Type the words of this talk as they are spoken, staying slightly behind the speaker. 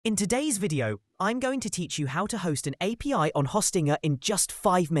In today's video, I'm going to teach you how to host an API on Hostinger in just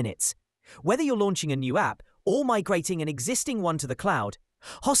 5 minutes. Whether you're launching a new app or migrating an existing one to the cloud,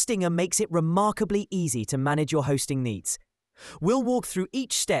 Hostinger makes it remarkably easy to manage your hosting needs. We'll walk through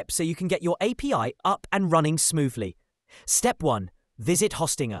each step so you can get your API up and running smoothly. Step 1. Visit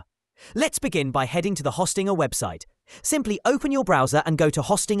Hostinger. Let's begin by heading to the Hostinger website. Simply open your browser and go to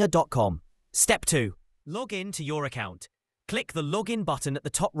hostinger.com. Step 2. Log in to your account. Click the Login button at the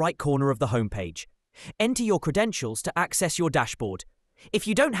top right corner of the homepage. Enter your credentials to access your dashboard. If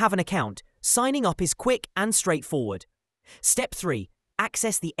you don't have an account, signing up is quick and straightforward. Step 3.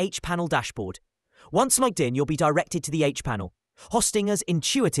 Access the hPanel dashboard. Once logged in, you'll be directed to the hPanel, Hostinger's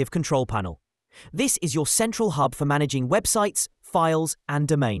intuitive control panel. This is your central hub for managing websites, files, and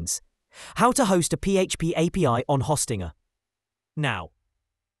domains. How to host a PHP API on Hostinger. Now,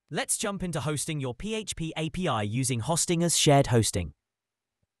 let's jump into hosting your PHP API using Hostinger's shared hosting.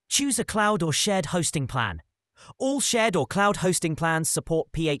 Choose a cloud or shared hosting plan. All shared or cloud hosting plans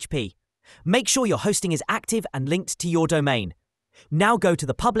support PHP. Make sure your hosting is active and linked to your domain. Now go to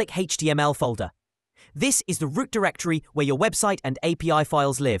the public HTML folder. This is the root directory where your website and API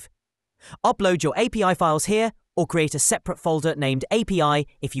files live. Upload your API files here or create a separate folder named API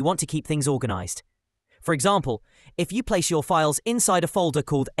if you want to keep things organized. For example, if you place your files inside a folder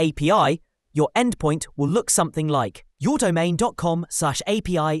called API, your endpoint will look something like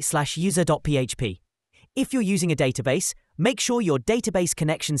yourdomain.com/api/user.php. If you're using a database, make sure your database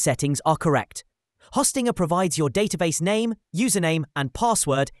connection settings are correct. Hostinger provides your database name, username, and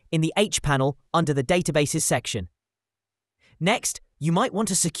password in the hPanel under the Databases section. Next, you might want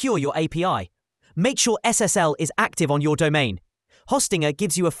to secure your API. Make sure SSL is active on your domain. Hostinger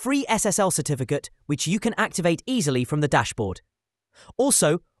gives you a free SSL certificate which you can activate easily from the dashboard.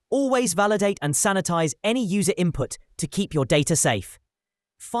 Also, always validate and sanitize any user input to keep your data safe.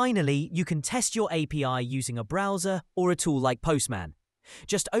 Finally, you can test your API using a browser or a tool like Postman.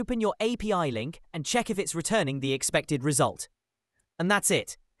 Just open your API link and check if it's returning the expected result. And that's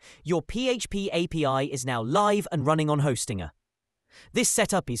it. Your PHP API is now live and running on Hostinger. This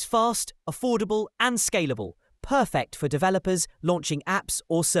setup is fast, affordable, and scalable, perfect for developers launching apps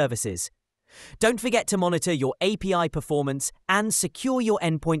or services. Don't forget to monitor your API performance and secure your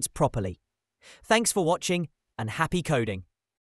endpoints properly. Thanks for watching and happy coding.